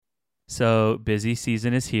So busy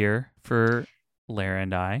season is here for Lara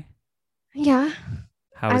and I. Yeah,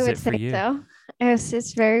 How I is would it for say you? so.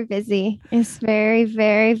 It's very busy. It's very,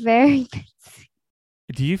 very, very busy.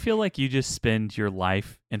 Do you feel like you just spend your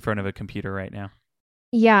life in front of a computer right now?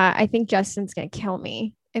 Yeah, I think Justin's gonna kill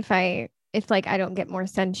me if like I don't get more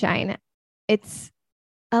sunshine. It's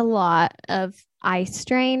a lot of eye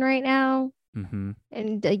strain right now, Mm-hmm.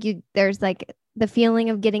 and there's like the feeling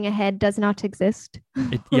of getting ahead does not exist.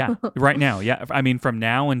 Yeah, right now. Yeah, I mean, from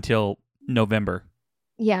now until November,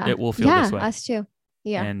 Yeah, it will feel this yeah, way. us too.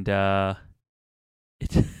 Yeah, And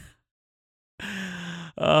it.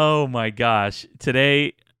 Oh my gosh!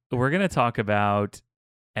 Today we're gonna talk about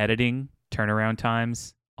editing, turnaround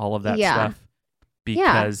times, all of that yeah, stuff. yeah.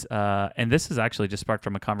 Because and this is actually just sparked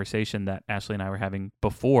from a conversation that Ashley and I were having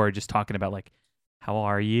before, just talking about like, how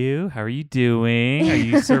are you? How are you doing? Are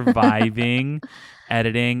you surviving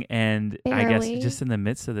editing? And I guess just Barely. in the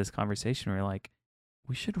midst of this conversation, we're like,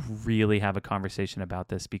 we should really have a conversation about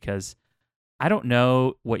this because I don't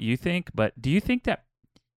know what you think, but do you think that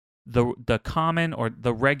the common or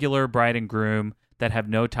the regular bride and groom that have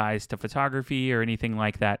no ties to photography or anything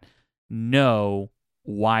like that know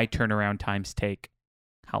why turnaround times take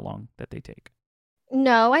how long that they take?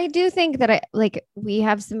 No, I do think that we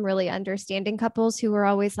have some really understanding couples who are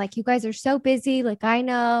always like, you guys are so busy. Like, I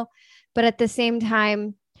know. But at the same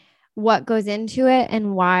time, what goes into it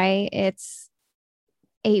and why it's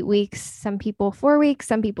 8 weeks, some people 4 weeks,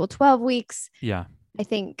 some people 12 weeks. Yeah. I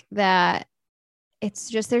think that it's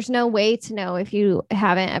just there's no way to know if you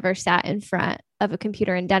haven't ever sat in front of a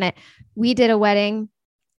computer and done it. We did a wedding.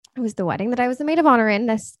 It was the wedding that I was the maid of honor in.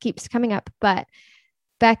 This keeps coming up, but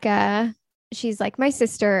Becca, she's like my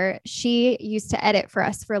sister. She used to edit for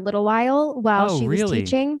us for a little while Oh, she was really?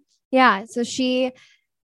 teaching. Yeah. So she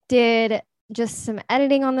did just some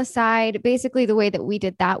editing on the side, basically the way that we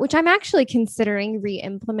did that, which I'm actually considering re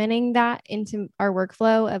implementing that into our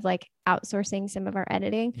workflow of like outsourcing some of our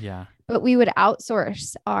editing. Yeah. But we would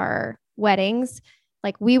outsource our weddings.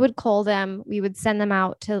 Like we would call them, we would send them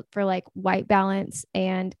out to for like white balance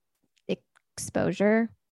and exposure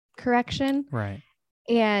correction, Right.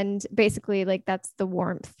 and basically like that's the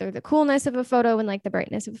warmth or the coolness of a photo and like the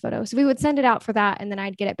brightness of a photo. So we would send it out for that, and then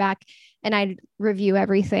I'd get it back and I'd review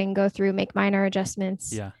everything, go through, make minor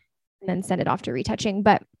adjustments, Yeah. and then send it off to retouching.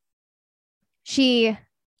 But she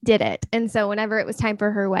did it, and so whenever it was time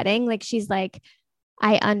for her wedding, like she's like,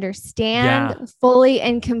 I understand Yeah. fully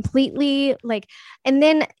and completely. Like, and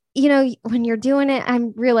then when you're doing it,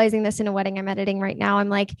 I'm realizing this in a wedding I'm editing right now, I'm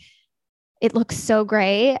like, it looks so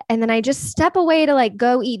great. And then I just step away to like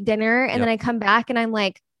go eat dinner. And then Yep. I come back and I'm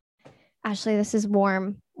like, Ashley, this is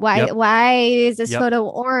warm. Why Yep. why is this Yep. photo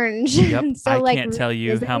orange? Yep. And I so like can't tell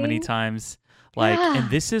you how many revisiting. times and Yeah.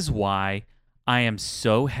 this is why I am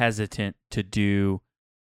so hesitant to do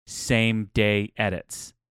same day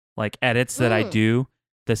edits. Like edits that I Mm. do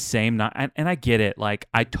the same night, and I get it. Like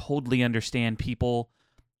I totally understand people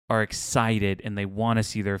are excited and they want to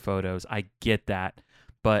see their photos. I get that.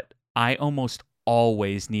 But I almost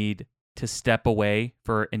always need to step away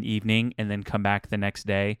for an evening and then come back the next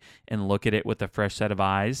day and look at it with a fresh set of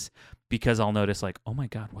eyes, because I'll notice like, oh my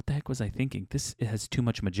God, what the heck was I thinking? This has too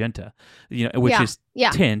much magenta, which Yeah. is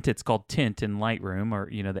Yeah. tint. It's called tint in Lightroom, or,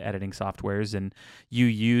 the editing softwares, and you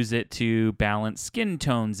use it to balance skin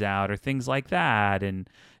tones out or things like that. And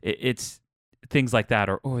it's things like that,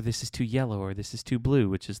 or this is too yellow, or this is too blue,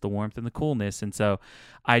 which is the warmth and the coolness. And so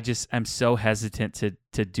I'm so hesitant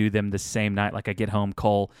to do them the same night. Like I get home,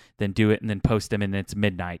 call, then do it, and then post them, and it's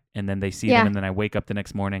midnight, and then they see them, Yeah. and then I wake up the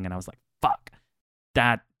next morning and I was like, fuck,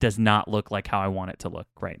 that does not look like how I want it to look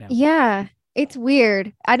right now. Yeah. It's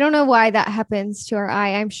weird. I don't know why that happens to our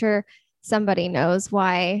eye. I'm sure somebody knows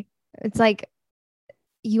why. It's like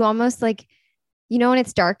you almost like, when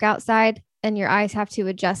it's dark outside and your eyes have to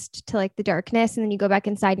adjust to like the darkness, and then you go back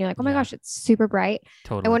inside and you're like, oh my Yeah, gosh, it's super bright. I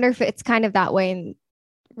totally. wonder if it's kind of that way in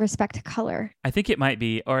respect to color. I think it might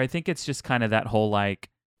be, or I think it's just kind of that whole like,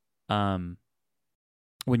 um,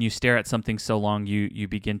 when you stare at something so long, you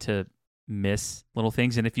begin to miss little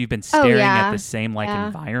things. And if you've been Oh staring at the yeah. same like Yeah.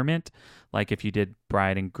 environment, like if you did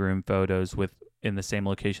bride and groom photos with in the same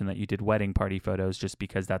location that you did wedding party photos, just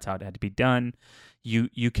because that's how it had to be done,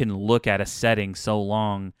 you can look at a setting so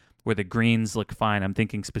long where the greens look fine. I'm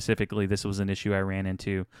thinking specifically, this was an issue I ran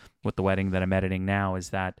into with the wedding that I'm editing now,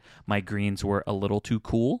 is that my greens were a little too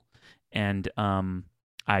cool, and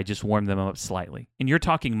I just warmed them up slightly. And you're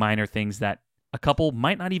talking minor things that a couple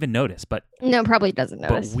might not even notice, but No, probably doesn't but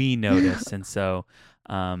notice. we notice. And so,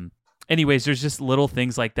 anyways, there's just little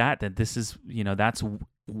things like that this is, that's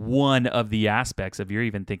one of the aspects of you're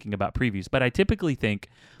even thinking about previews. But I typically think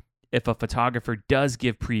if a photographer does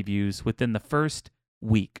give previews within the first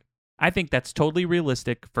week. I think that's totally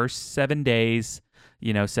realistic. First 7 days,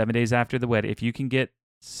 7 days after the wedding, if you can get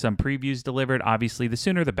some previews delivered, obviously the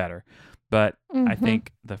sooner the better. But I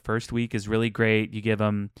think the first week is really great. You give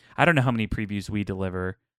them, I don't know how many previews we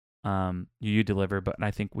deliver, you deliver, but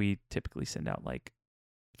I think we typically send out like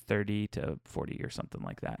 30 to 40 or something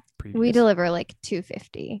like that. Previews. We deliver like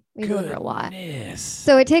 250. We deliver a lot. Goodness.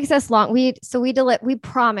 So it takes us long. We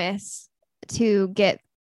promise to get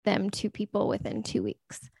them to people within 2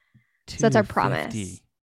 weeks. So that's our promise.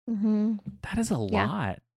 That is a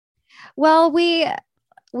lot. Well, we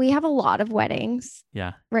have a lot of weddings.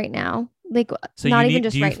 Yeah. Right now, like so not even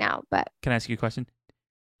just right now, but can I ask you a question?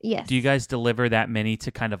 Yes. Do you guys deliver that many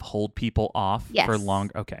to kind of hold people off for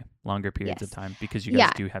longer periods of Yes. time because you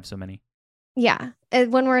guys do have so many? Yeah.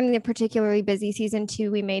 When we're in a particularly busy season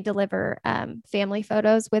too, we may deliver family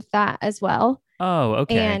photos with that as well. Oh,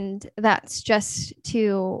 okay. And that's just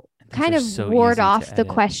to kind of so ward easy to off the edit.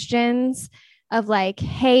 questions of like,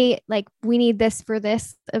 hey, like we need this for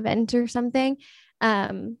this event or something.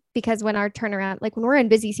 Because when our turnaround, like when we're in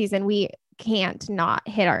busy season, we can't not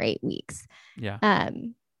hit our 8 weeks. Yeah.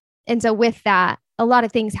 And so with that, a lot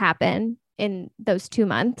of things happen in those 2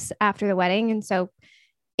 months after the wedding. And so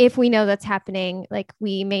if we know that's happening, like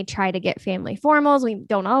we may try to get family formals. We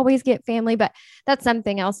don't always get family, but that's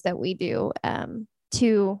something else that we do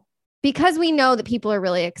because we know that people are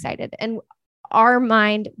really excited. And our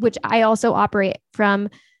mind, which I also operate from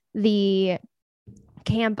the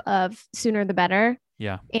camp of sooner the better.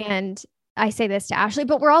 Yeah. And I say this to Ashley,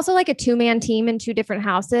 but we're also like a 2-man team in 2 different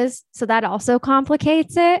houses. So that also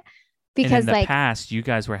complicates it because and in the past you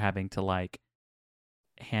guys were having to like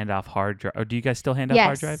hand off hard drive. Or do you guys still hand off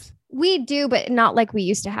hard drives? We do, but not like we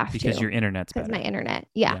used to have because your internet's better. Because my internet.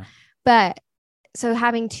 Yeah. But so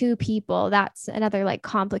having 2 people, that's another like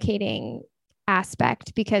complicating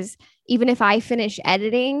aspect because even if I finish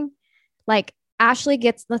editing, like Ashley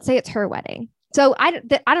gets, let's say it's her wedding. So I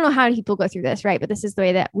don't know how people go through this, right? But this is the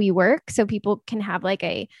way that we work. So people can have like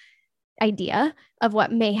a idea of what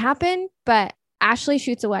may happen. But Ashley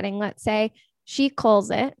shoots a wedding, let's say. She calls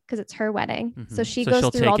it because it's her wedding. So she goes through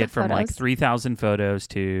all the photos. She'll take it from like 3,000 photos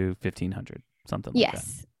to 1,500, something like that.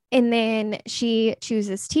 Yes. And then she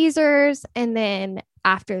chooses teasers. And then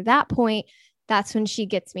after that point, that's when she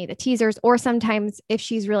gets me the teasers. Or sometimes if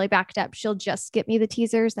she's really backed up, she'll just get me the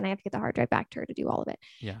teasers. Then I have to get the hard drive back to her to do all of it.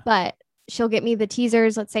 Yeah. But she'll get me the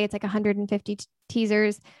teasers. Let's say it's like 150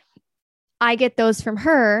 teasers. I get those from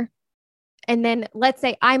her. And then let's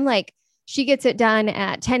say she gets it done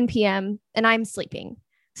at 10 p.m. and I'm sleeping.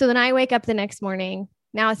 So then I wake up the next morning.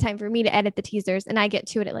 Now it's time for me to edit the teasers and I get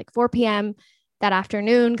to it at like 4 p.m. that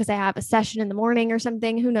afternoon because I have a session in the morning or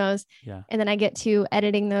something. Who knows? Yeah. And then I get to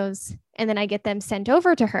editing those and then I get them sent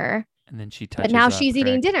over to her. And then she touches But now up, she's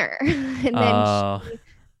eating dinner. And then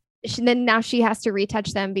then now she has to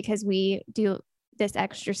retouch them because we do this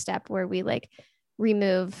extra step where we like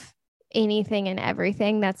remove anything and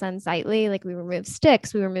everything that's unsightly. Like we remove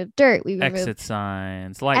sticks, we remove dirt, we remove exit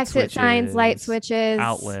signs, light switches,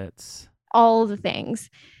 outlets, all the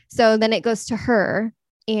things. So then it goes to her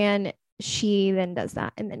and she then does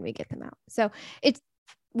that and then we get them out. So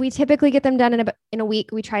we typically get them done in a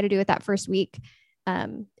week. We try to do it that first week.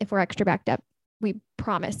 If we're extra backed up, we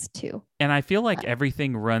promise to. And I feel like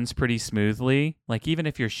everything runs pretty smoothly. Like even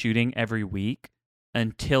if you're shooting every week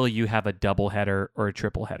until you have a double header or a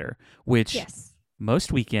triple header, which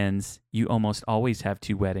most weekends you almost always have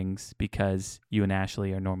 2 weddings because you and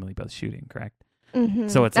Ashley are normally both shooting, correct? Mm-hmm.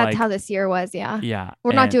 So that's how this year was. Yeah. Yeah.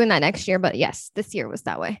 We're not doing that next year, but yes, this year was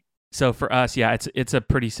that way. So for us, it's a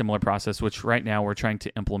pretty similar process, which right now we're trying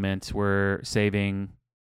to implement. We're saving,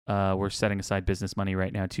 we're setting aside business money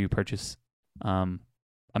right now to purchase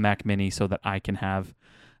a Mac Mini so that I can have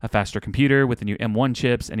a faster computer with the new M1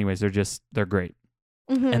 chips. Anyways, they're great.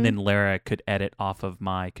 Mm-hmm. And then Lara could edit off of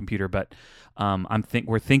my computer, but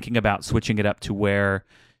we're thinking about switching it up to where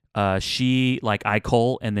I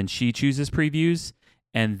cull and then she chooses previews,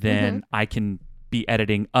 and then I can be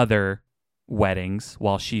editing other weddings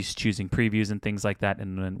while she's choosing previews and things like that.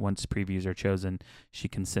 And then once previews are chosen, she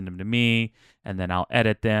can send them to me and then I'll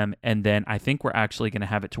edit them. And then I think we're actually going to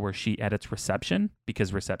have it to where she edits reception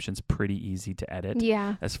because reception's pretty easy to edit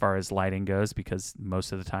as far as lighting goes, because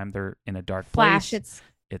most of the time they're in a dark place.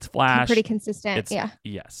 It's flash. Pretty consistent.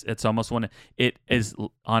 Yes. It's almost it is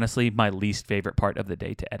honestly my least favorite part of the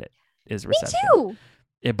day to edit is reception. Me too.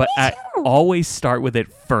 Yeah, but I always start with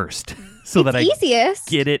it first so that I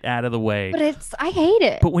get it out of the way. But I hate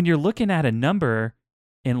it. But when you're looking at a number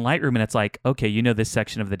in Lightroom and it's like, okay, this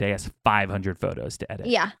section of the day has 500 photos to edit.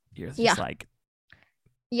 Yeah. You're just like,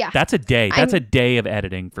 Yeah. That's a day. That's I'm- a day of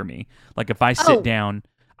editing for me. Like if I sit down,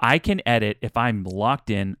 I can edit if I'm locked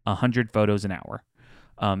in 100 photos an hour.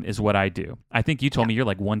 Is what I do. I think you told me you're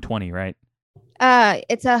like 120, right?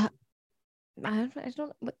 It's I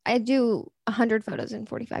do 100 photos in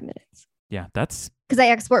 45 minutes Yeah, that's because I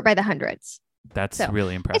export by the hundreds. So,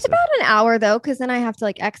 really impressive. It's about an hour though, because then I have to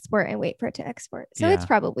like export and wait for it to export. So Yeah. it's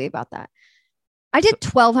probably about that. I did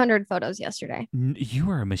 1,200 photos yesterday. You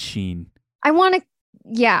are a machine. I want to.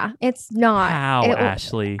 Yeah, it's not. How,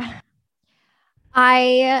 Ashley?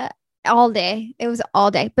 All day. It was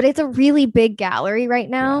all day, but it's a really big gallery right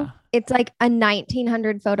now. Yeah. It's like a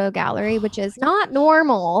 1,900 photo gallery, which is not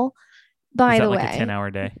normal. By the way, like a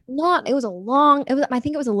 10-hour day? It was a long. I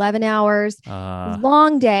think it was 11 hours. Uh,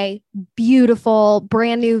 Long day, beautiful,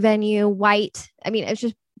 brand new venue, white. I mean, it's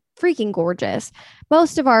just freaking gorgeous.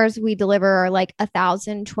 Most of ours we deliver are like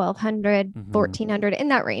 1,000, 1,200, 1,400 in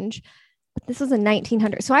that range. But this was a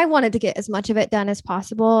 1,900. So I wanted to get as much of it done as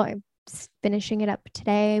possible. I'm finishing it up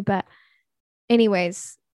today, but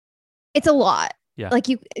anyways, it's a lot. Yeah. Like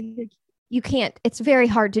you can't, it's very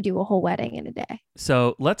hard to do a whole wedding in a day.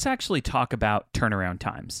 So let's actually talk about turnaround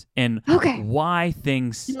times and why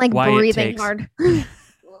things like why breathing it takes, hard.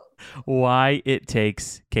 why it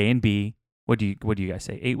takes K and B. What do you guys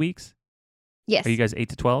say? 8 weeks? Yes. Are you guys 8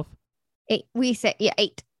 to 12? 8. We say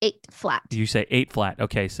 8 flat. You say 8 flat.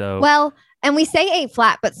 Okay, so well, and we say 8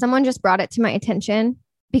 flat, but someone just brought it to my attention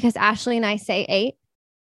because Ashley and I say 8.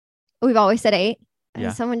 We've always said 8. Yeah.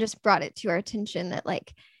 And someone just brought it to our attention that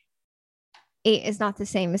like 8 is not the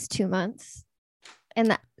same as 2 months.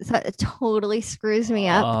 And so it totally screws me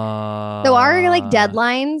up. So our like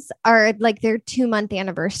deadlines are like their 2-month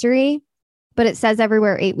anniversary, but it says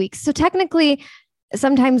everywhere 8 weeks. So technically,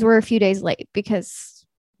 sometimes we're a few days late because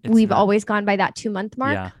we've always gone by that 2-month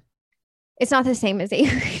mark. Yeah. It's not the same as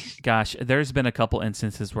 8 weeks. Gosh, there's been a couple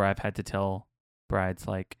instances where I've had to tell brides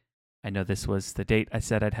like, I know this was the date I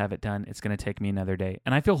said I'd have it done. It's going to take me another day.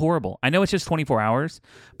 And I feel horrible. I know it's just 24 hours,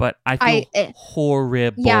 but I feel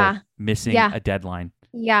horrible missing a deadline.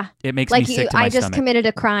 Yeah. It makes me sick to my I just stomach. committed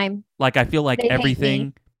a crime. Like, I feel like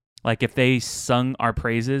everything, like if they sung our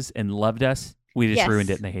praises and loved us, we just ruined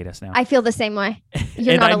it and they hate us now. I feel the same way.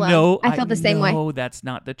 You're not alone. I feel the same way. No, that's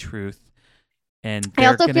not the truth. And I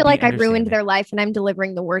also feel like I've ruined their life and I'm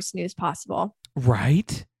delivering the worst news possible.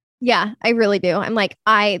 Right? Yeah, I really do. I'm like,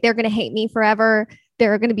 they're going to hate me forever.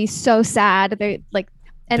 They're going to be so sad. They're like,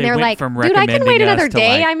 and they're like, dude, I can wait another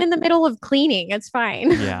day. I'm in the middle of cleaning. It's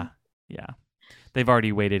fine. Yeah. Yeah. They've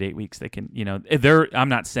already waited 8 weeks. They can, I'm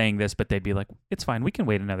not saying this, but they'd be like, it's fine. We can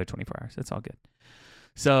wait another 24 hours. It's all good.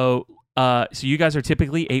 So you guys are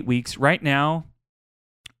typically 8 weeks. Right now,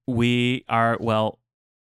 we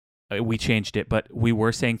changed it, but we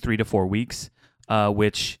were saying 3 to 4 weeks,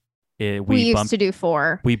 which we used to do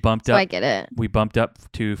 4. We bumped so up. I get it. We bumped up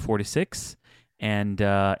to 4 to 6, and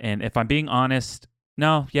if I'm being honest,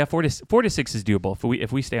 no, yeah, 4 to 6 is doable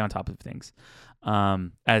if we stay on top of things.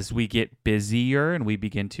 As we get busier and we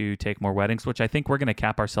begin to take more weddings, which I think we're going to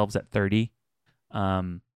cap ourselves at 30.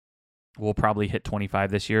 We'll probably hit 25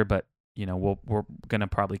 this year, but we're going to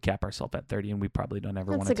probably cap ourselves at 30, and we probably don't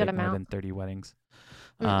ever want to take more than 30 weddings.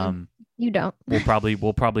 You don't.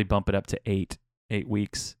 We'll probably bump it up to 8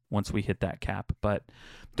 weeks once we hit that cap. But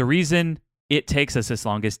the reason it takes us this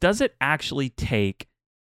long is, does it actually take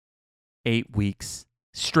 8 weeks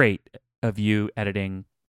straight of you editing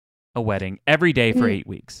a wedding every day for 8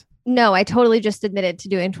 weeks? No, I totally just admitted to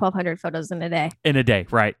doing 1,200 photos in a day. In a day,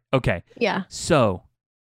 right? Okay. Yeah. So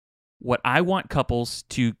what I want couples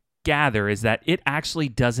to gather is that it actually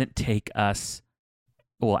doesn't take us.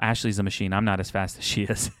 Well, Ashley's a machine. I'm not as fast as she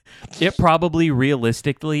is. It probably,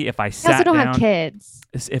 realistically, if I sat down, have kids.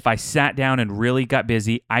 If I sat down and really got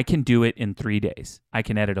busy, I can do it in 3 days. I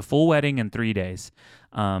can edit a full wedding in 3 days.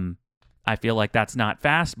 I feel like that's not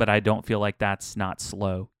fast, but I don't feel like that's not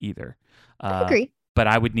slow either. I agree. But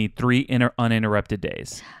I would need 3 uninterrupted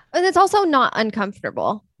days. And it's also not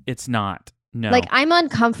uncomfortable. It's not. No. Like, I'm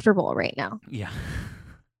uncomfortable right now. Yeah.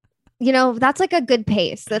 That's like a good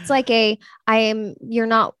pace. That's like you're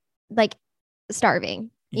not like starving.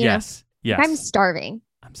 Yes. Yes. I'm starving.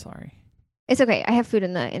 I'm sorry. It's okay. I have food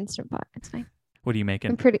in the Instant Pot. It's fine. What are you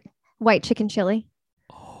making? I'm pretty white chicken chili.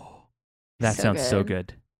 Oh, that sounds so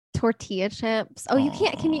good. Tortilla chips. Oh, you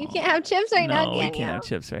can't have chips right now, Daniel. We can't have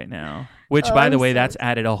chips right now. Which, by the way, that's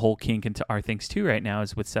added a whole kink into our things too right now,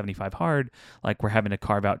 is with 75 Hard. Like, we're having to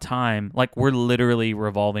carve out time. Like, we're literally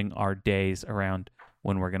revolving our days around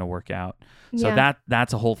when we're going to work out. So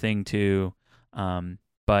that's a whole thing too.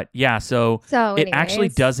 But yeah, so it actually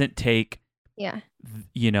doesn't take, a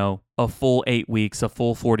full 8 weeks, a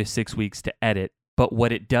full 4 to 6 weeks to edit, But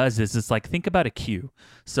what it does is it's like, think about a queue.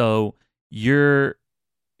 So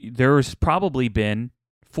there's probably been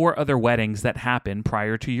 4 other weddings that happened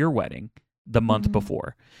prior to your wedding the month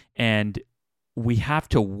before. And we have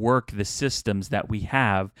to work the systems that we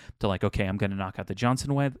have to like, okay, I'm going to knock out the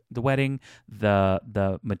Johnson wedding, the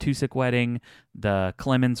Matusik wedding, the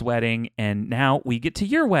Clemens wedding, and now we get to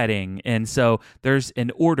your wedding. And so there's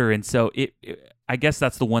an order. And so I guess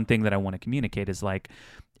that's the one thing that I want to communicate is like,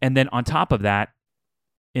 and then on top of that,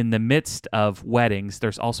 in the midst of weddings,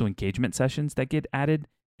 there's also engagement sessions that get added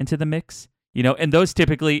into the mix, and those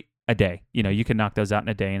typically a day, you can knock those out in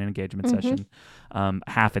a day in an engagement session,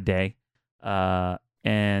 half a day.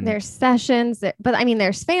 And there's sessions, but I mean,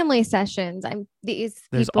 there's family sessions. There's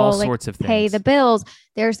people all sorts of pay things. the bills.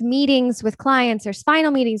 There's meetings with clients. There's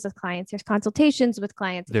final meetings with clients. There's consultations with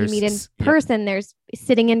clients. If you meet in person, there's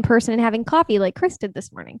sitting in person and having coffee like Chris did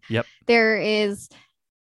this morning. Yep. There is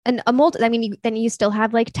then you still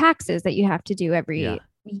have like taxes that you have to do every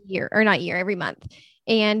year, or not year, every month.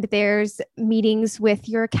 And there's meetings with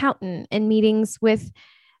your accountant and meetings with,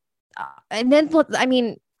 and then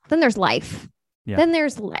there's life. Yeah. Then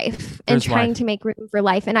there's life and trying to make room for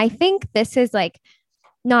life. And I think this is like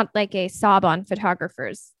not like a sob on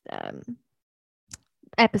photographers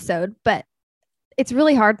episode, but it's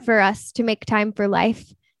really hard for us to make time for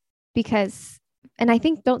life because, and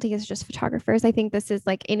don't think it's just photographers. I think this is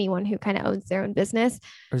like anyone who kind of owns their own business.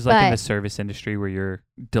 There's like in the service industry where you're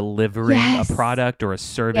delivering a product or a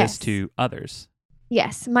service to others.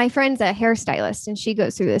 Yes. My friend's a hairstylist and she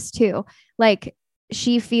goes through this too. Like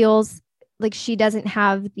she feels like she doesn't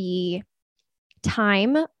have the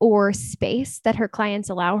time or space that her clients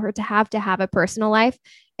allow her to have a personal life.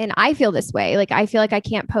 And I feel this way. Like, I feel like I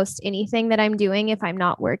can't post anything that I'm doing if I'm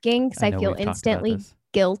not working because I feel instantly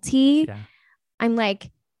guilty. Yeah. I'm like,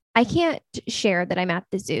 I can't share that I'm at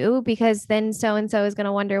the zoo because then so-and-so is going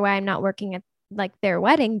to wonder why I'm not working at like their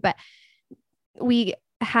wedding. But we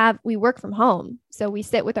work from home. So we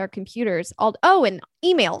sit with our computers and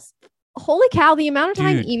emails. Holy cow, the amount of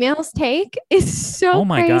time emails take is so oh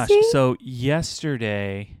my crazy. Gosh. So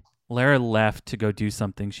yesterday, Lara left to go do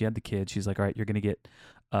something. She had the kids. She's like, all right, you're going to get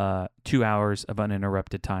 2 hours of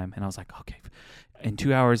uninterrupted time. And I was like, okay, in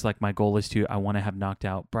 2 hours, like my goal is I want to have knocked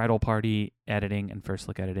out bridal party editing and first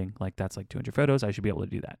look editing. Like that's like 200 photos. I should be able to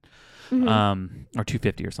do that. Or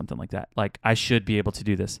 250 or something like that. Like I should be able to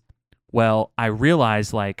do this. Well, I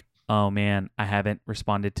realized like, oh man, I haven't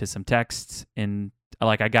responded to some texts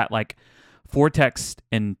I got like 4 texts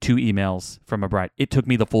and 2 emails from a bride. It took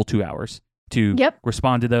me the full 2 hours to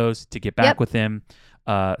respond to those, to get back with them.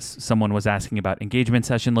 Someone was asking about engagement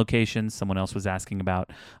session locations. Someone else was asking about,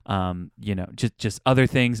 just other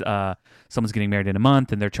things. Someone's getting married in a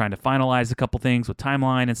month and they're trying to finalize a couple things with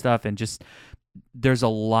timeline and stuff. And just, there's a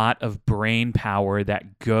lot of brain power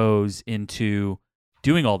that goes into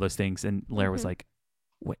doing all those things. And Lara was like,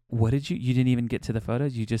 what did you didn't even get to the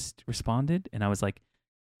photos? You just responded? And I was like,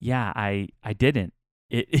 yeah, I didn't.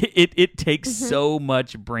 It takes so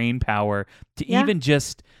much brain power to even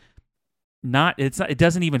just it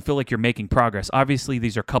doesn't even feel like you're making progress. Obviously,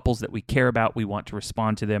 these are couples that we care about. We want to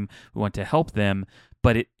respond to them. We want to help them,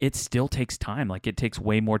 but it still takes time. Like it takes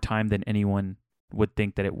way more time than anyone would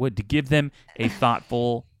think that it would to give them a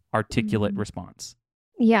thoughtful, articulate response.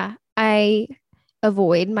 Yeah, I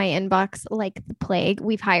avoid my inbox like the plague.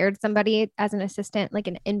 We've hired somebody as an assistant, like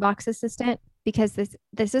an inbox assistant, because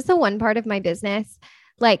this is the one part of my business.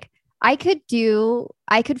 Like I could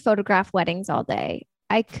photograph weddings all day.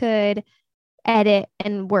 I could edit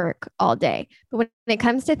and work all day. But when it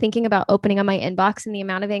comes to thinking about opening up my inbox and the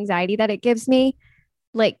amount of anxiety that it gives me,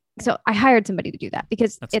 like, so I hired somebody to do that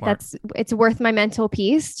because it's worth my mental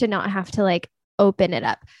peace to not have to like open it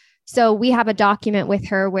up. So we have a document with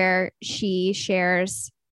her where she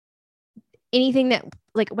shares anything that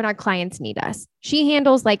like when our clients need us. She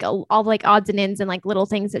handles like all like odds and ends and like little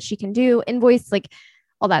things that she can do, invoice, like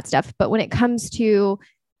all that stuff. But when it comes to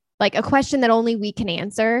like a question that only we can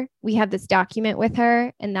answer, we have this document with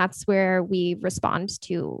her, and that's where we respond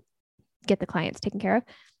to get the clients taken care of.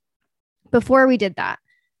 Before we did that,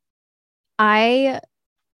 I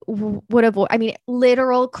would avoid,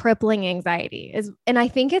 literal crippling anxiety and I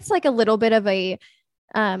think it's like a little bit of I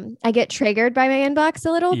get triggered by my inbox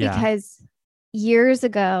a little because years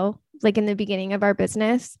ago, like in the beginning of our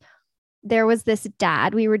business, there was this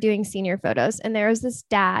dad, we were doing senior photos, and there was this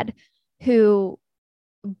dad who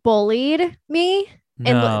bullied me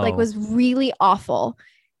and like was really awful.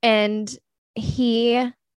 And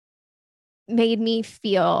he made me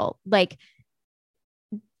feel like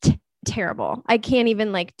terrible. I can't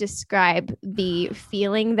even like describe the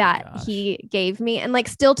feeling that he gave me. And like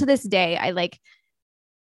still to this day, I like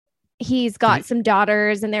he's got some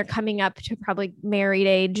daughters and they're coming up to probably married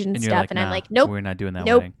age and And stuff. you're like, And nah, I'm like, nope, we're not doing that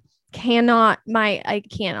nope, wedding. I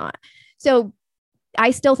cannot. So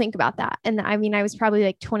I still think about that. And I mean, I was probably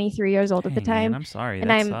like 23 years old at the Dang, time. man, I'm sorry. And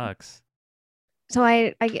That sucks. So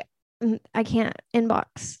I can't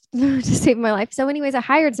inbox to save my life. So anyways, I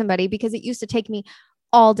hired somebody because it used to take me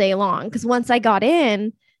all day long. Because once I got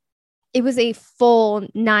in, it was a full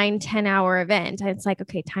 9-10 hour event. It's like,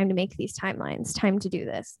 okay, time to make these timelines, time to do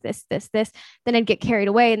this. Then I'd get carried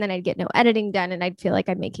away and then I'd get no editing done. And I'd feel like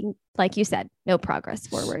I'm making, like you said, no progress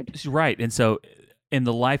forward. Right. And so in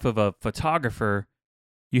the life of a photographer,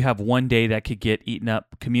 you have one day that could get eaten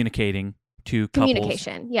up communicating to couples.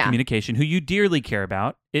 Communication, who you dearly care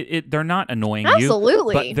about. They're not annoying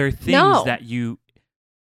Absolutely. you, but they're things that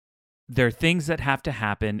there are things that have to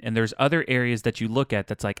happen, and there's other areas that you look at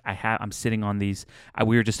that's like, I'm sitting on these.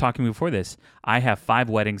 We were just talking before this. I have 5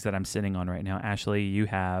 weddings that I'm sitting on right now. Ashley, you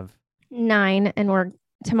have 9, and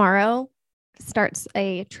tomorrow starts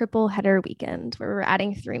a triple header weekend where we're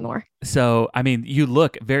adding 3 more. So, I mean, you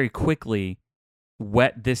look very quickly,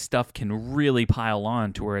 this stuff can really pile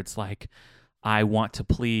on to where it's like, I want to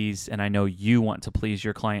please, and I know you want to please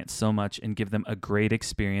your clients so much and give them a great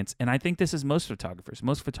experience. And I think this is most photographers.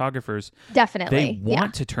 Most photographers, definitely, they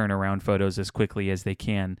want to turn around photos as quickly as they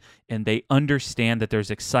can, and they understand that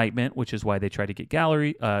there's excitement, which is why they try to get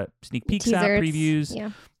gallery sneak peeks out,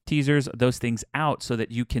 previews, teasers, those things out so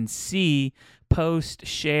that you can see, post,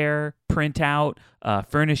 share, print out,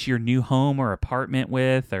 furnish your new home or apartment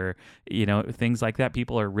with, or things like that.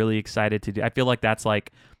 People are really excited to do. I feel like that's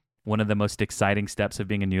like one of the most exciting steps of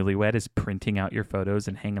being a newlywed is printing out your photos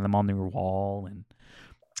and hanging them on your wall and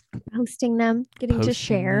posting them, to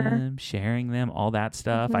share them, sharing them, all that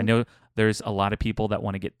stuff. I know there's a lot of people that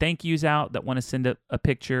want to get thank yous out, that want to send a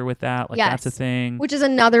picture with that. Like, that's a thing. Which is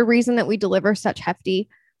another reason that we deliver such hefty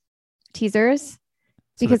teasers,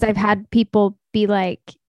 because I've had people be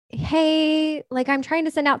like, hey, like, I'm trying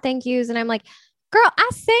to send out thank yous. And I'm like, girl, I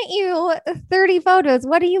sent you 30 photos.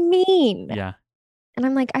 What do you mean? Yeah. And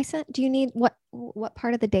I'm like, do you need what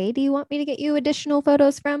part of the day do you want me to get you additional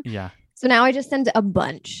photos from? Yeah. So now I just send a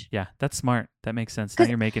bunch. Yeah, that's smart. That makes sense. Now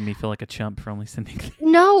you're making me feel like a chump for only sending.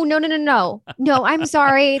 No. No, I'm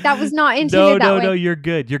sorry. That was not intended that way. No, you're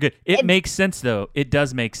good. You're good. It makes sense though. It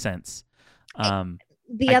does make sense.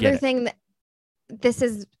 The other thing that this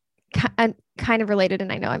is kind of related,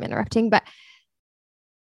 and I know I'm interrupting, but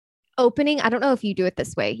opening, I don't know if you do it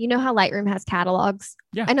this way. You know how Lightroom has catalogs?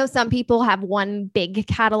 Yeah. I know some people have one big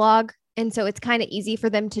catalog, and so it's kind of easy for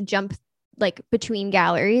them to jump like between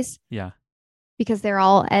galleries. Yeah. Because they're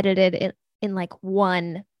all edited in like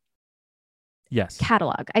one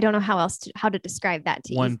catalog. I don't know how to describe that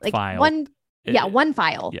to you. One file. One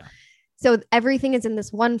file. Yeah. So everything is in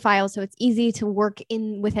this one file, so it's easy to work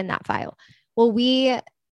within that file. Well,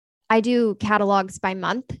 I do catalogs by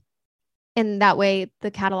month, and that way the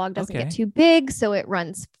catalog doesn't get too big, so it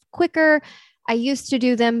runs quicker. I used to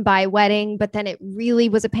do them by wedding, but then it really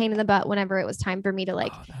was a pain in the butt whenever it was time for me to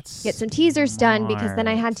get some teasers done, because then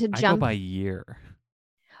I had to jump. I go by year.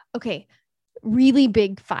 Okay. Really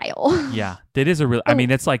big file. Yeah. That is I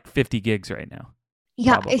mean, it's like 50 gigs right now.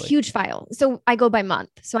 Yeah. Probably. A huge file. So I go by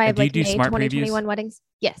month. So I have like May smart 2021 previews? Weddings.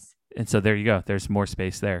 Yes. And so there you go. There's more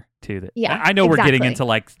space there too. I know we're getting into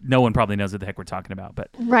like, no one probably knows what the heck we're talking about, but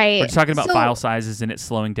we're talking about file sizes and it's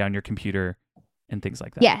slowing down your computer and things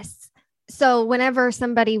like that. Yes. So whenever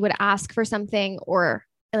somebody would ask for something, or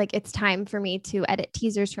like it's time for me to edit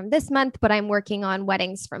teasers from this month, but I'm working on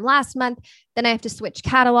weddings from last month, then I have to switch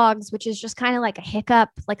catalogs, which is just kind of like a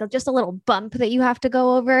hiccup, like just a little bump that you have to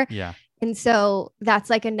go over. Yeah. And so that's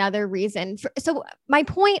like another reason. So my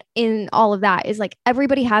point in all of that is like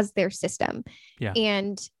everybody has their system. Yeah.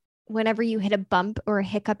 And whenever you hit a bump or a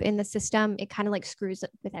hiccup in the system, it kind of like screws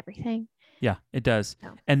up with everything. Yeah, it does.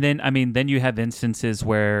 No. And then, I mean, then you have instances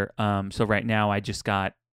where, so right now I just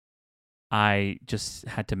had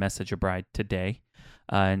to message a bride today,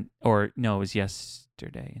 it was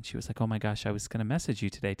yesterday. And she was like, oh my gosh, I was going to message you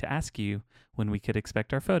today to ask you when we could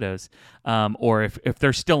expect our photos. Or if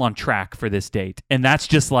they're still on track for this date. And that's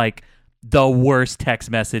just like the worst text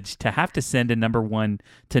message to have to send, a number one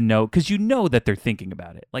to know, because you know that they're thinking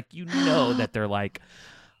about it. Like, you know that they're like,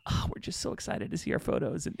 oh, we're just so excited to see our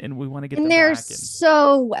photos and we want to get them back. And they're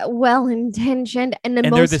so well-intentioned. And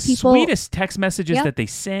they're the sweetest text messages that they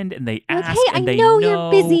send, and they ask, hey, and I know you're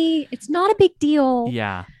busy. It's not a big deal.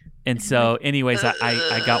 Yeah. And so anyways,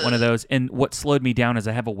 I got one of those. And what slowed me down is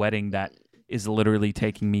I have a wedding that is literally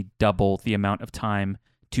taking me double the amount of time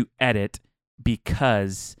to edit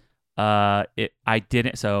because I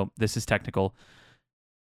didn't. So this is technical.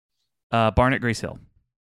 Barnet Grace Hill.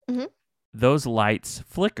 Mhm. those lights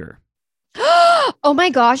flicker. Oh my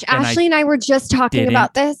gosh. And Ashley and I were just talking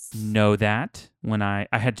about this. Know that when I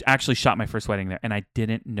had actually shot my first wedding there, and I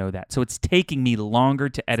didn't know that. So it's taking me longer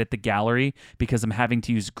to edit the gallery because I'm having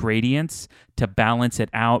to use gradients to balance it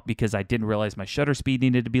out because I didn't realize my shutter speed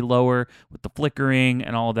needed to be lower with the flickering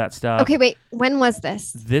and all of that stuff. Okay, wait. When was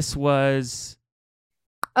this? This was...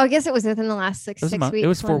 Oh, I guess it was within the last 6 weeks. It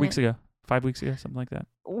was 4 weeks ago, 5 weeks ago, something like that.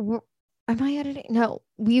 Am I editing? No,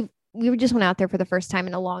 we just went out there for the first time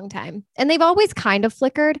in a long time, and they've always kind of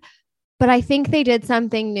flickered, but I think they did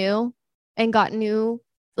something new and got new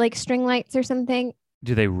like string lights or something.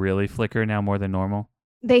 Do they really flicker now more than normal?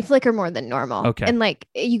 They flicker more than normal. Okay. And like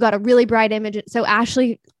you got a really bright image. So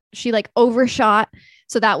Ashley, she like overshot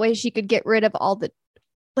so that way she could get rid of all the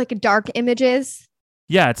like dark images.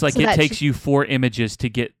 Yeah, it's like So it that takes you 4 images to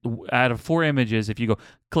get out of 4 images. If you go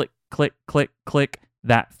click, click, click, click,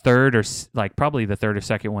 that third or like probably the third or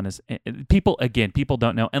second one is people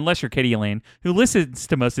don't know unless you're Katie Elaine, who listens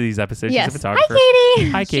to most of these episodes. Yes. She's a photographer. Hi, Katie.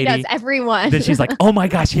 Hi, Katie. She does everyone. Then she's like, oh my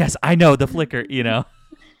gosh, yes, I know the flicker, you know?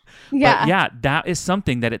 Yeah. But yeah, that is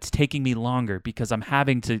something that it's taking me longer because I'm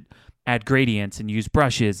having to add gradients and use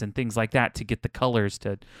brushes and things like that to get the colors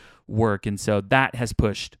to work. And so that has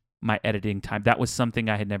pushed my editing time. That was something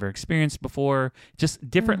I had never experienced before. Just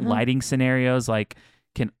different lighting scenarios like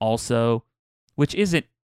can also, which isn't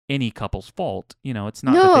any couple's fault. You know, it's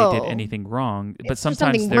not that they did anything wrong, but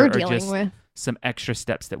sometimes there are just some extra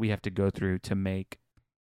steps that we have to go through to make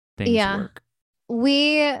things work.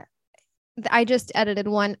 I just edited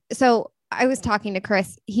one. So I was talking to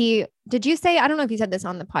Chris. Did you say, I don't know if you said this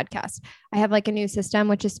on the podcast, I have like a new system,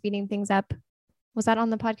 which is speeding things up. Was that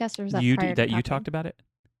on the podcast or was that you talked about it?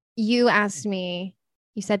 You asked me,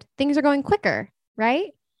 you said things are going quicker,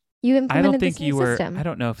 right? You implemented this new system. I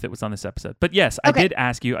don't know if it was on this episode, but yes, I did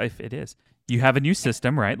ask you if it is. You have a new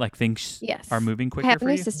system, right? Like things are moving quicker. I have a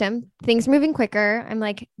new system. Things are moving quicker. I'm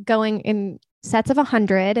like going in sets of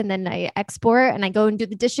 100 and then I export and I go and do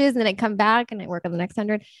the dishes and then I come back and I work on the next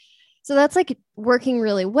 100. So that's like working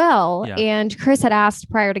really well. Yeah. And Chris had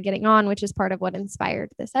asked prior to getting on, which is part of what inspired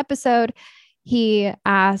this episode. He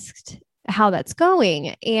asked how that's going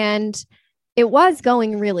and it was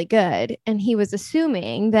going really good. And he was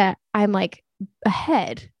assuming that I'm like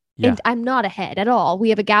ahead. Yeah. And I'm not ahead at all. We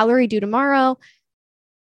have a gallery due tomorrow.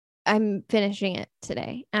 I'm finishing it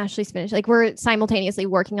today. Ashley's finished. Like we're simultaneously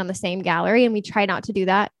working on the same gallery and we try not to do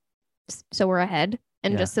that. So we're ahead.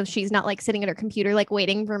 And just so she's not like sitting at her computer, like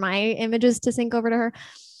waiting for my images to sync over to her.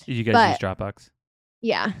 You guys use Dropbox?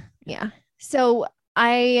 Yeah. Yeah. So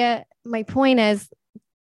my point is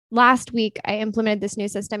last week I implemented this new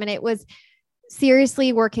system and it was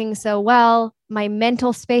seriously working so well. My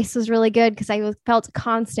mental space was really good because I felt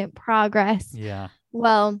constant progress. Yeah.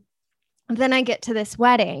 Well, then I get to this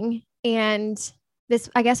wedding and this,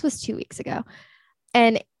 I guess, was 2 weeks ago.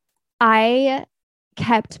 And I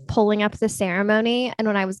kept pulling up the ceremony. And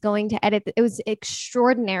when I was going to edit, it was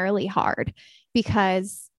extraordinarily hard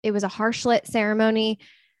because it was a harsh lit ceremony.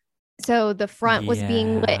 So the front was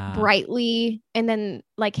being lit brightly and then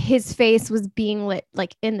like his face was being lit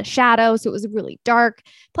like in the shadow. So it was really dark.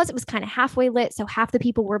 Plus it was kind of halfway lit. So half the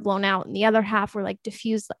people were blown out and the other half were like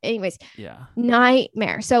diffused. Anyways,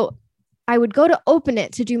 nightmare. So I would go to open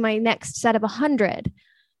it to do my next set of 100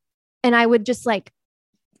 and I would just like,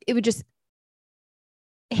 it would just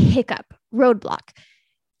hiccup, roadblock,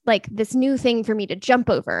 like this new thing for me to jump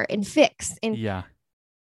over and fix. And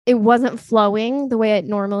it wasn't flowing the way it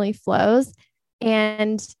normally flows.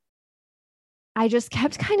 And I just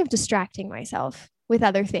kept kind of distracting myself with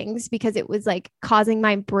other things because it was like causing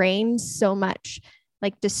my brain so much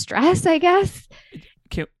like distress, I guess.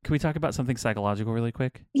 Can we talk about something psychological really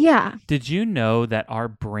quick? Yeah. Did you know that our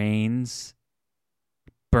brains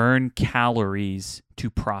burn calories to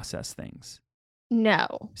process things?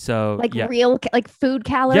 No. So like real like food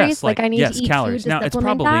calories. Yes, like I need to eat calories. Food to now it's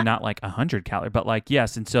probably that? not like 100 calories, but like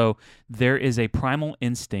yes. And so there is a primal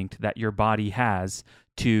instinct that your body has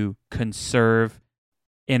to conserve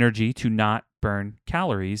energy to not burn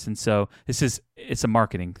calories. And so it's a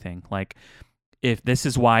marketing thing. Like this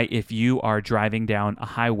is why if you are driving down a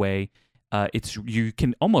highway, you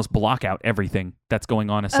can almost block out everything that's going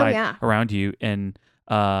on around you and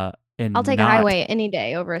I'll take a highway any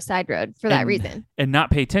day over a side road for that reason. And not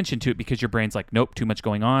pay attention to it because your brain's like, nope, too much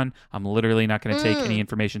going on. I'm literally not going to take any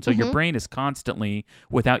information. So your brain is constantly,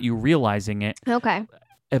 without you realizing it,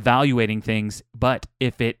 evaluating things. But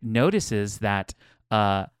if it notices that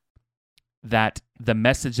that the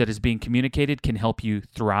message that is being communicated can help you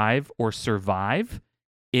thrive or survive,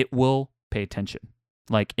 it will pay attention.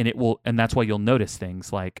 And that's why you'll notice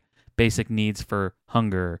things like basic needs for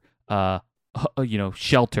hunger,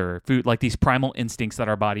 shelter, food, like these primal instincts that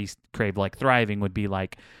our bodies crave, like thriving would be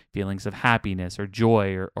like feelings of happiness or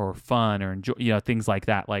joy or fun or enjoy, things like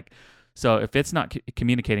that. Like, so if it's not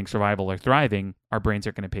communicating survival or thriving, our brains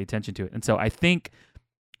aren't going to pay attention to it. And so I think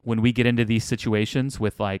when we get into these situations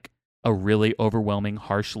with like a really overwhelming,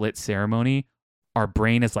 harsh lit ceremony, our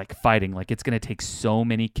brain is like fighting. Like it's going to take so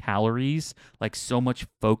many calories, like so much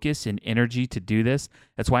focus and energy to do this.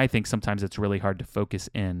 That's why I think sometimes it's really hard to focus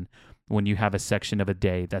in when you have a section of a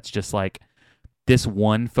day that's just like, this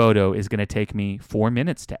one photo is going to take me 4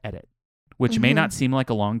 minutes to edit, which may not seem like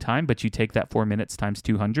a long time, but you take that 4 minutes times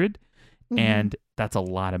 200 and that's a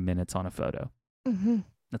lot of minutes on a photo.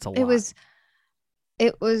 That's a lot.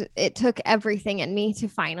 It took everything in me to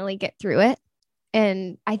finally get through it.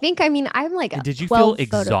 And I think, I'm like, and did you feel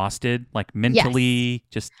exhausted, like mentally?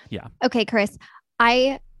 Yes. Yeah. Okay, Chris,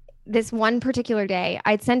 this one particular day,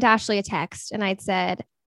 I'd sent Ashley a text and I'd said,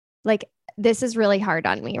 like, this is really hard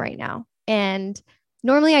on me right now. And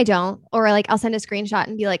normally I don't, or like I'll send a screenshot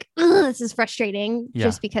and be like, this is frustrating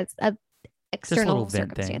just because of external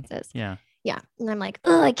circumstances. Yeah. Yeah. And I'm like,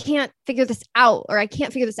 I can't figure this out, or I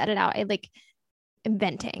can't figure this edit out. I like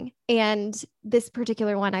inventing. And this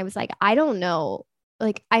particular one, I was like, I don't know.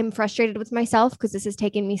 Like, I'm frustrated with myself because this has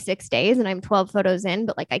taken me 6 days and I'm 12 photos in,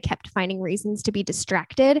 but like I kept finding reasons to be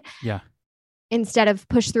distracted. Yeah. Instead of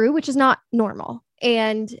push through, which is not normal.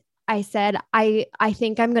 And I said, I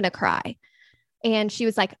think I'm going to cry. And she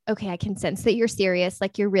was like, okay, I can sense that you're serious.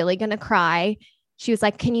 Like, you're really going to cry. She was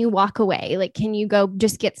like, can you walk away? Like, can you go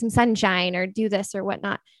just get some sunshine or do this or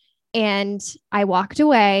whatnot? And I walked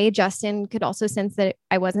away. Justin could also sense that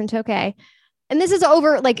I wasn't okay. And this is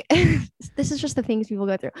over, like, this is just the things people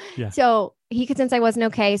go through. Yeah. So he could sense I wasn't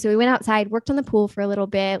okay. So we went outside, worked on the pool for a little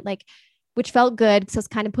bit, like, which felt good because I was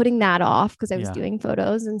kind of putting that off because I was doing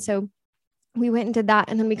photos. And so we went and did that.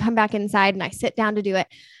 And then we come back inside and I sit down to do it.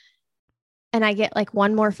 And I get like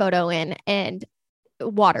one more photo in and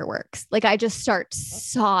waterworks. Like, I just start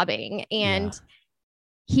sobbing. And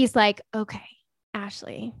he's like, okay,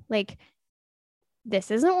 Ashley, like,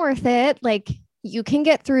 this isn't worth it. Like, you can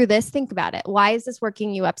get through this. Think about it. Why is this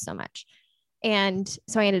working you up so much? And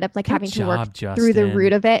so I ended up like having to work through the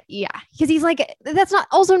root of it. Yeah. Because he's like, that's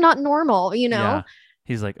not normal, Yeah.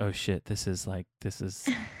 He's like, oh shit, this is a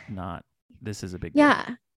big deal.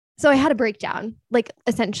 Yeah. So I had a breakdown, like,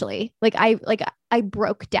 essentially, like I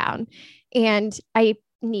broke down and I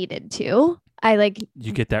needed to.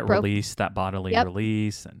 You get that release, that bodily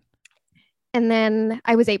release. And then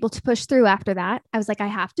I was able to push through after that. I was like, I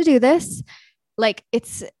have to do this. Like,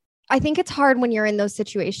 I think it's hard when you're in those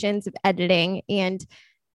situations of editing and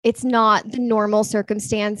it's not the normal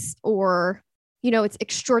circumstance, or, it's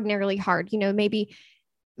extraordinarily hard. Maybe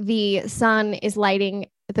the sun is lighting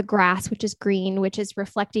the grass, which is green, which is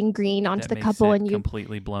reflecting green onto the couple, and you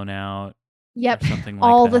completely blown out. Yep. Something like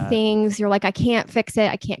all that. The things you're like, I can't fix it.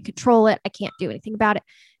 I can't control it. I can't do anything about it.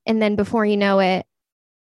 And then before you know it,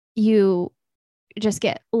 you just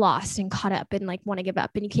get lost and caught up and like want to give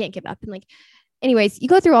up, and you can't give up. And like, anyways, you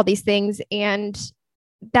go through all these things, and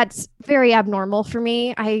that's very abnormal for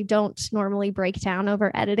me. I don't normally break down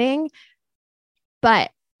over editing,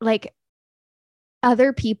 but like,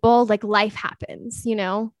 other people, like, life happens,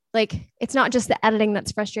 like, it's not just the editing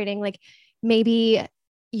that's frustrating. Like, maybe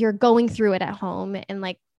you're going through it at home, and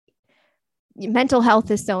like, mental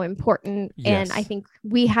health is so important. Yes. And I think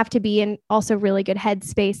we have to be in also really good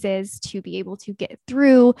headspaces to be able to get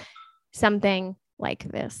through something like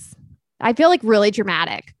this. I feel like really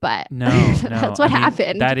dramatic, but no, that's what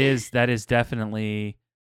happened. That is definitely,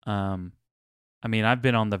 I've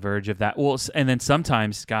been on the verge of that. Well, and then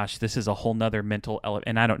sometimes, gosh, this is a whole nother mental element.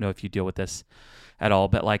 And I don't know if you deal with this at all,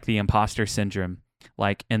 but like the imposter syndrome,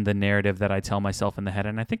 like in the narrative that I tell myself in the head.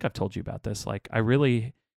 And I think I've told you about this. Like, I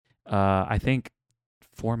really, I think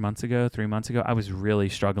 3 months ago, I was really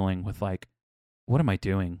struggling with like, what am I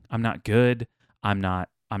doing? I'm not good. I'm not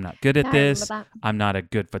good at this. I'm not a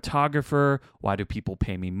good photographer. Why do people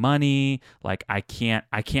pay me money? Like, I can't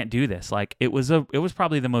do this. Like, it was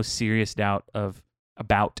probably the most serious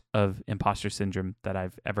bout of imposter syndrome that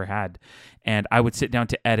I've ever had. And I would sit down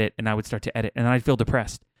to edit, and I would start to edit, and I'd feel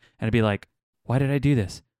depressed, and I'd be like, why did I do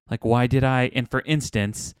this? Like, why did I? And for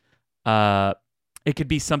instance, it could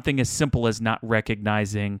be something as simple as not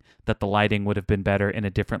recognizing that the lighting would have been better in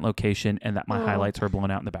a different location and that my highlights were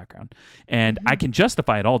blown out in the background. And I can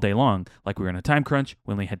justify it all day long. Like, we were in a time crunch.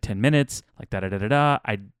 We only had 10 minutes. Like, da-da-da-da-da.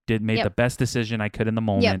 I made the best decision I could in the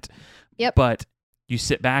moment. Yep. But you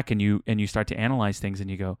sit back and you start to analyze things,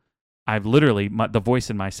 and you go, I've literally, the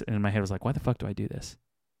voice in my head was like, why the fuck do I do this?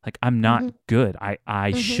 Like, I'm not Mhm. good. I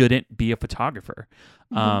Mhm. shouldn't be a photographer.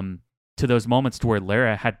 Mhm. To those moments to where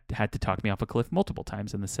Lara had to talk me off a cliff multiple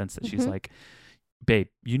times, in the sense that she's Mhm. like, babe,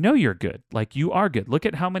 you know you're good. Like, you are good. Look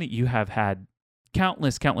at how many you have had.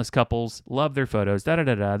 Countless couples love their photos, da da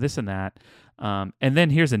da da, this and that. And then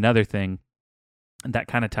here's another thing that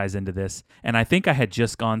kind of ties into this. And I think I had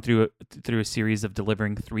just gone through a series of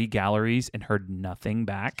delivering 3 galleries and heard nothing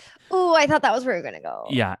back. Oh, I thought that was where we were gonna go.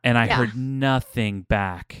 Yeah, and I Yeah. heard nothing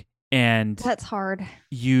back. And That's hard.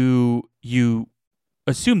 you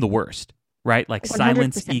assume the worst, right? Like,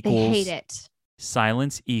 100%. They hate it.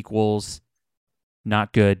 silence equals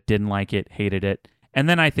not good, didn't like it, hated it. And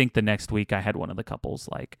then I think the next week I had one of the couples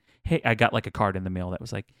like, hey, I got like a card in the mail that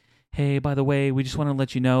was like, hey, by the way, we just want to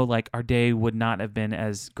let you know, like, our day would not have been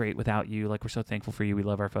as great without you. Like, we're so thankful for you. We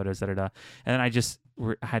love our photos, da da da. And then I just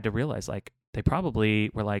had to realize, like, they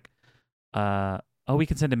probably were like, oh, we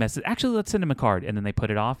can send a message. Actually, let's send him a card. And then they put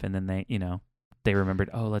it off, and then they remembered,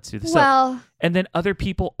 oh, let's do this. Well, and then other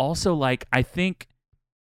people also, like, I think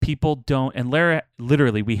people don't, and Lara,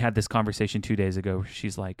 literally, we had this conversation 2 days ago where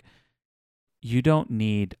she's like, you don't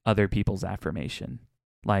need other people's affirmation.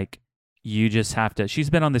 Like, you just have to,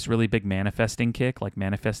 she's been on this really big manifesting kick, like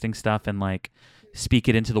manifesting stuff and like speak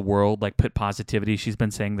it into the world, like put positivity. She's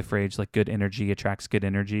been saying the phrase like good energy attracts good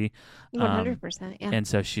energy. 100%. Yeah. And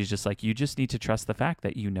so she's just like, you just need to trust the fact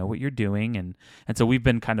that you know what you're doing. And so we've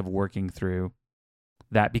been kind of working through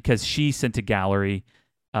that, because she sent a gallery,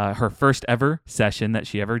 her first ever session that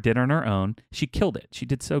she ever did on her own. She killed it. She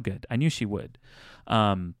did so good. I knew she would.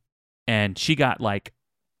 And she got like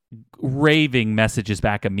raving messages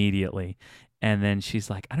back immediately. And then she's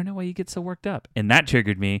like, I don't know why you get so worked up. And that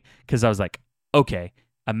triggered me, because I was like, okay,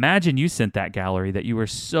 imagine you sent that gallery that you were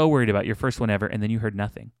so worried about, your first one ever, and then you heard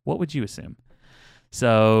nothing. What would you assume?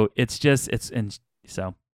 So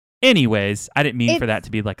so anyways, I didn't mean for that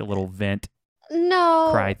to be like a little vent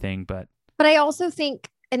cry thing, but I also think,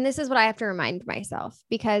 and this is what I have to remind myself,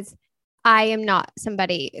 because I am not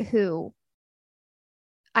somebody who,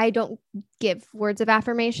 I don't give words of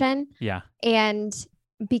affirmation. Yeah. And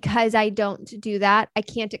because I don't do that, I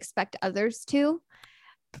can't expect others to.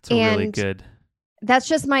 That's really good. That's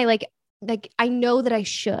just my like I know that I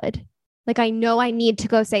should. Like, I know I need to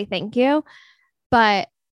go say thank you, but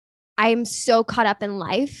I'm so caught up in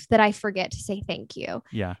life that I forget to say thank you.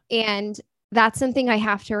 Yeah. And that's something I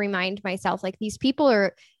have to remind myself. Like, these people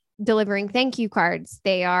are delivering thank you cards.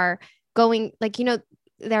 They are going, like,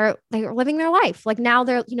 they're living their life. Like, now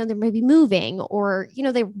they're maybe moving, or,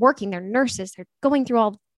 they're working, they're nurses, they're going through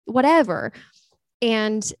all whatever.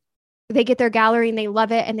 And they get their gallery and they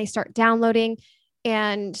love it and they start downloading.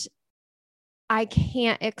 And I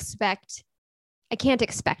can't expect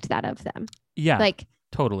that of them. Yeah. Like,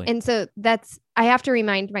 totally. And so I have to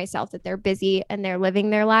remind myself that they're busy and they're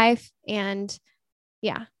living their life. And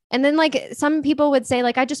yeah. And then, like, some people would say,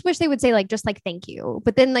 like, I just wish they would say, like, just like, thank you.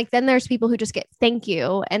 But then, like, then there's people who just get thank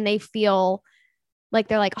you and they feel like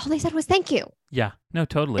they're like, all they said was thank you. Yeah, no,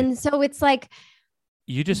 totally. And so it's like,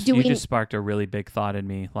 you just sparked a really big thought in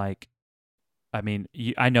me. Like, I mean,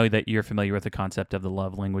 I know that you're familiar with the concept of the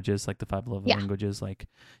love languages, like the 5 love languages. Like,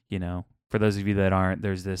 for those of you that aren't,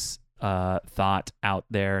 there's this thought out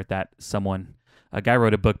there that a guy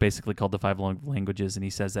wrote a book basically called The 5 Love Languages, and he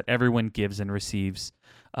says that everyone gives and receives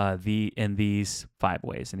in these 5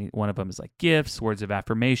 ways. And one of them is like gifts, words of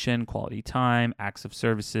affirmation, quality time, acts of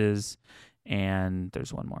services, and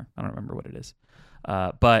there's one more. I don't remember what it is.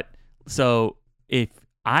 But so if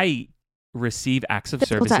I receive acts of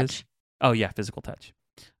physical services, touch. Oh yeah, physical touch,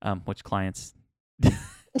 which clients,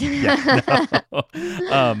 yeah,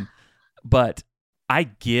 no. But I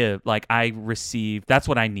give, like, I receive. That's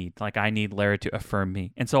what I need. Like, I need Lara to affirm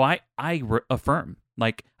me, and so I affirm.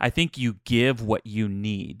 Like, I think you give what you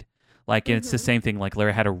need. Like, and it's the same thing. Like,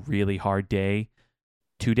 Lara had a really hard day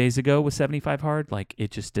 2 days ago with 75 hard. Like,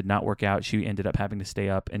 it just did not work out. She ended up having to stay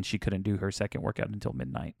up, and she couldn't do her second workout until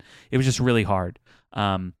midnight. It was just really hard.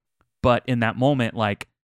 But in that moment, like,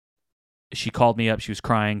 she called me up. She was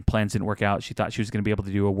crying. Plans didn't work out. She thought she was going to be able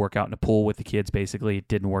to do a workout in a pool with the kids. Basically, it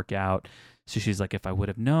didn't work out. So she's like, if I would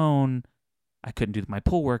have known I couldn't do my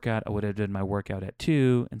pool workout, I would have done my workout at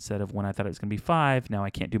 2 instead of when I thought it was going to be 5. Now I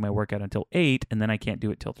can't do my workout until 8, and then I can't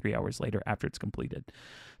do it till 3 hours later after it's completed.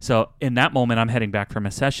 So in that moment, I'm heading back from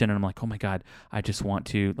a session, and I'm like, oh my God, I just want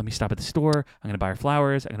to, let me stop at the store. I'm going to buy her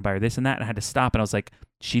flowers. I'm going to buy her this and that. And I had to stop, and I was like,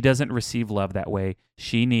 she doesn't receive love that way.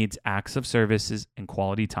 She needs acts of services and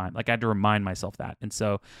quality time. Like, I had to remind myself that. And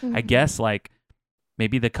so I guess, like,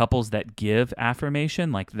 maybe the couples that give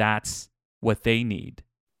affirmation, like, that's what they need.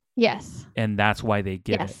 Yes. And that's why they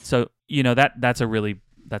give it. So, that's a really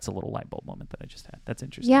that's a little light bulb moment that I just had. That's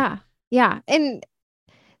interesting. Yeah. Yeah. And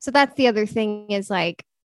so that's the other thing is like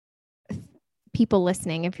people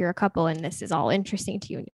listening, if you're a couple and this is all interesting to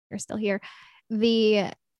you and you're still here,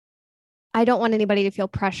 I don't want anybody to feel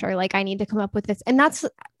pressure. Like I need to come up with this. And that's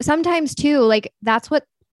sometimes too, like that's what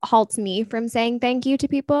halts me from saying thank you to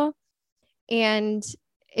people. And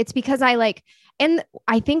it's because and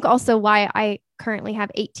I think also why I currently have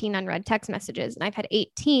 18 unread text messages and I've had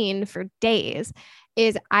 18 for days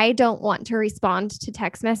is I don't want to respond to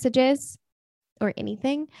text messages or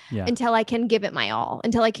anything until I can give it my all,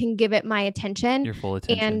 until I can give it my attention. Your full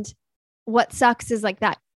attention. And what sucks is like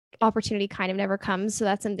that opportunity kind of never comes. So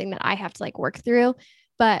that's something that I have to like work through.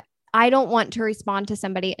 But I don't want to respond to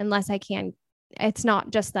somebody unless I can. It's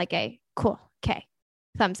not just like a cool, okay,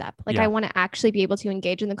 thumbs up. Like I want to actually be able to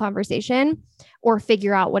engage in the conversation or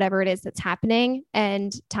figure out whatever it is that's happening.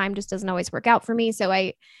 And time just doesn't always work out for me. So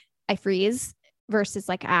I freeze versus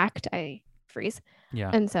like act. I freeze.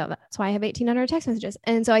 Yeah. And so that's why I have 1,800 text messages.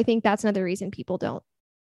 And so I think that's another reason people don't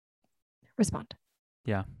respond.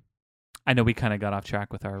 Yeah. I know we kind of got off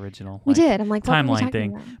track with our original we did. I'm like timeline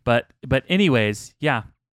thing, but anyways, yeah.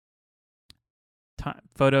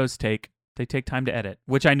 Photos take time to edit,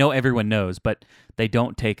 which I know everyone knows, but they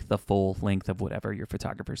don't take the full length of whatever your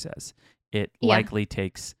photographer says. It likely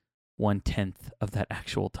takes 1/10 of that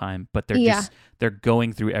actual time, but they're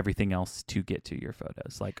going through everything else to get to your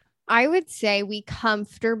photos. Like I would say we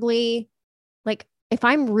comfortably, like if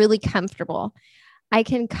I'm really comfortable, I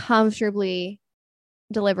can comfortably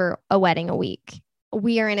deliver a wedding a week.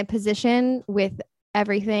 We are in a position with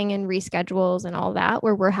everything and reschedules and all that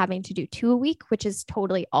where we're having to do 2 a week, which is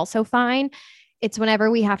totally also fine. It's whenever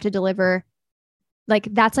we have to deliver, like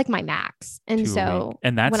that's like my max. And so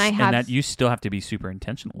and that's when I have, and that you still have to be super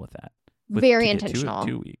intentional with that. Very intentional.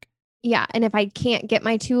 2 a week. Yeah. And if I can't get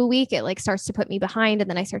my 2 a week, it like starts to put me behind and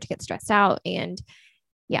then I start to get stressed out. And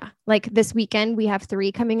yeah, like this weekend we have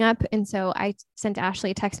 3 coming up. And so I sent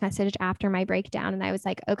Ashley a text message after my breakdown and I was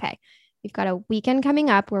like, okay, we've got a weekend coming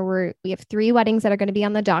up where we have 3 weddings that are going to be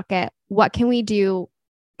on the docket. What can we do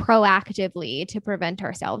proactively to prevent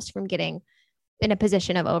ourselves from getting in a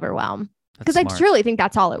position of overwhelm? Because I truly think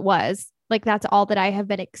that's all it was. Like that's all that I have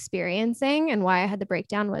been experiencing and why I had the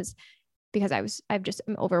breakdown was because I'm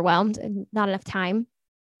overwhelmed and not enough time.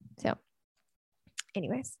 So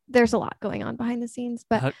anyways, there's a lot going on behind the scenes,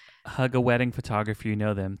 but hug a wedding photographer. You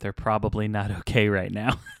know them. They're probably not okay right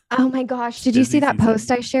now. Oh my gosh. Did you see that post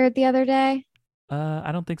I shared the other day?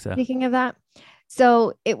 I don't think so. Speaking of that.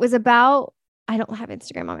 So it was about, I don't have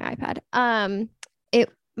Instagram on my iPad.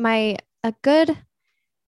 A good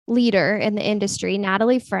leader in the industry,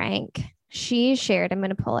 Natalie Frank, she shared, I'm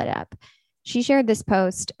going to pull it up. She shared this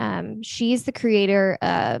post. She's the creator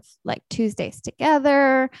of like Tuesdays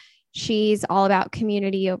Together. She's all about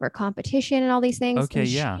community over competition and all these things. Okay,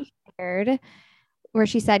 yeah. She shared where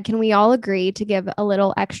she said, can we all agree to give a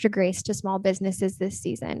little extra grace to small businesses this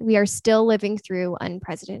season? We are still living through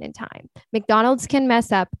unprecedented time. McDonald's can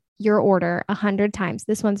mess up your order 100 times.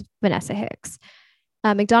 This one's Vanessa Hicks.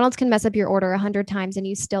 McDonald's can mess up your order 100 times and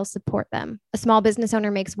you still support them. A small business owner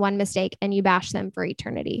makes one mistake and you bash them for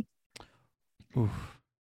eternity. Oof.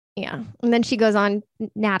 Yeah. And then she goes on,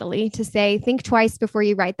 Natalie, to say, think twice before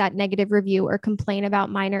you write that negative review or complain about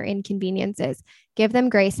minor inconveniences. Give them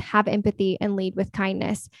grace, have empathy, and lead with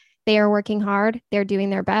kindness. They are working hard. They're doing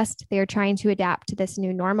their best. They are trying to adapt to this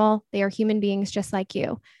new normal. They are human beings just like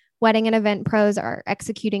you. Wedding and event pros are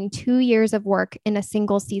executing 2 years of work in a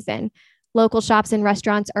single season. Local shops and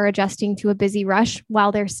restaurants are adjusting to a busy rush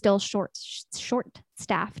while they're still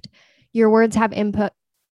short-staffed. Your words have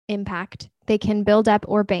impact. They can build up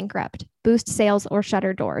or bankrupt, boost sales or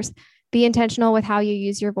shutter doors. Be intentional with how you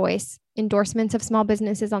use your voice. Endorsements of small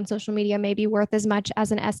businesses on social media may be worth as much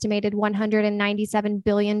as an estimated $197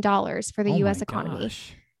 billion for the U.S. economy.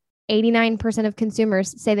 Gosh. 89% of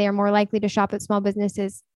consumers say they are more likely to shop at small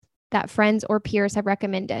businesses that friends or peers have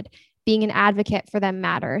recommended. Being an advocate for them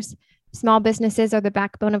matters. Small businesses are the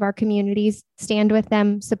backbone of our communities. Stand with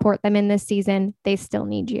them, support them in this season. They still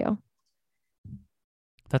need you.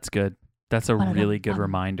 That's good. That's a really good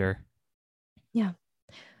reminder. Yeah.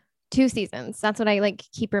 2 seasons. That's what I like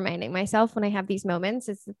keep reminding myself when I have these moments.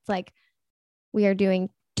 It's like we are doing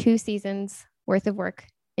 2 seasons worth of work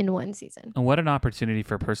in 1 season. And what an opportunity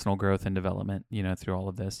for personal growth and development, through all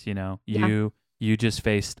of this. You just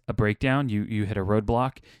faced a breakdown. You hit a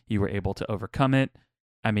roadblock. You were able to overcome it.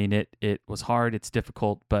 I mean, it was hard. It's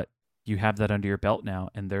difficult, but you have that under your belt now.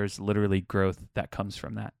 And there's literally growth that comes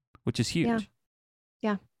from that, which is huge.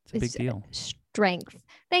 Yeah. It's a big deal. Strength.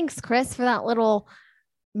 Thanks, Chris, for that little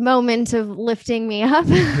moment of lifting me up.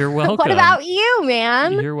 You're welcome. What about you,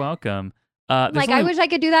 man? You're welcome. Like, I wish I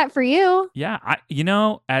could do that for you. Yeah, I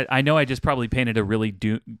know I just probably painted a really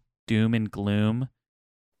doom and gloom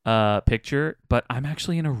picture, but I'm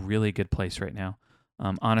actually in a really good place right now.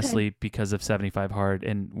 Honestly, because of 75 Hard,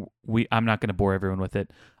 and I'm not going to bore everyone with it.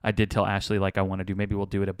 I did tell Ashley, like, I want to do, maybe we'll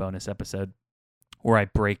do it a bonus episode where I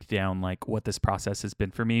break down like what this process has been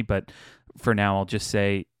for me. But for now, I'll just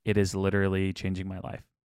say it is literally changing my life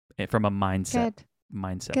from a mindset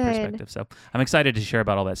perspective. So I'm excited to share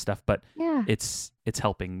about all that stuff, but yeah, it's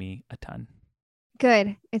helping me a ton.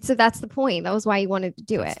 Good. So that's the point. That was why you wanted to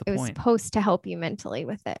do That's it. the It was point. supposed to help you mentally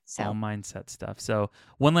with it. So All mindset stuff. So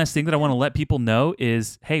one last thing that I want to let people know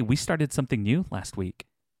is, hey, we started something new last week.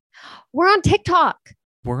 we're on TikTok.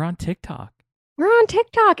 We're on TikTok. We're on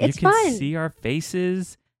TikTok. It's you can fun. see our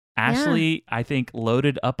faces. Ashley, I think,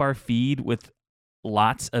 loaded up our feed with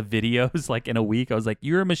lots of videos like in a week. I was like,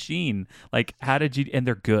 you're a machine. Like, how did you? And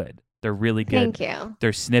they're good. They're really good. Thank you.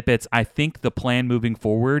 They're snippets. I think the plan moving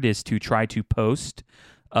forward is to try to post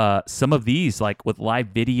some of these like with live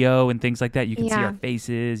video and things like that. You can see our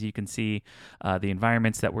faces. You can see the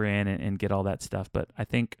environments that we're in and get all that stuff. But I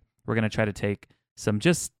think we're going to try to take some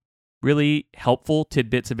just really helpful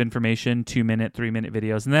tidbits of information, 2-minute, 3-minute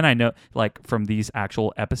videos. And then I know like from these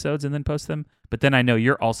actual episodes and then post them. But then I know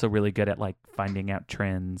you're also really good at like finding out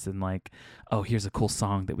trends and like, oh, here's a cool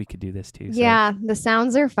song that we could do this too. So, Yeah, the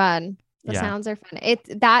sounds are fun. The sounds are fun.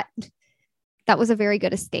 That was a very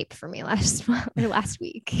good escape for me last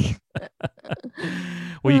week.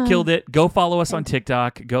 Well, you killed it. Go follow us on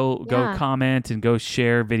TikTok. Go comment and go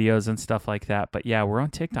share videos and stuff like that. But yeah, we're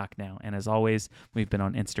on TikTok now. And as always, we've been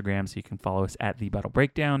on Instagram, so you can follow us at The Bridal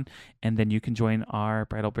Breakdown. And then you can join our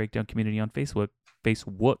Bridal Breakdown community on Facebook.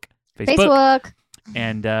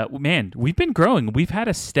 And man, we've been growing. We've had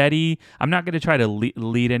a steady, I'm not going to try to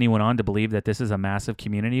lead anyone on to believe that this is a massive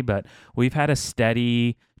community, but we've had a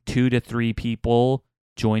steady 2 to 3 people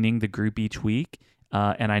joining the group each week.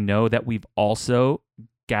 And I know that we've also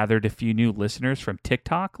gathered a few new listeners from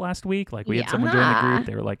TikTok last week. Like we had someone join the group.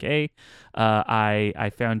 They were like, hey,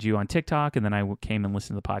 I found you on TikTok, and then I came and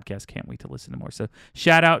listened to the podcast. Can't wait to listen to more. So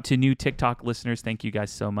shout out to new TikTok listeners. Thank you guys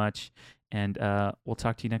so much. And we'll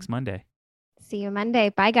talk to you next Monday. See you Monday.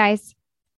 Bye, guys.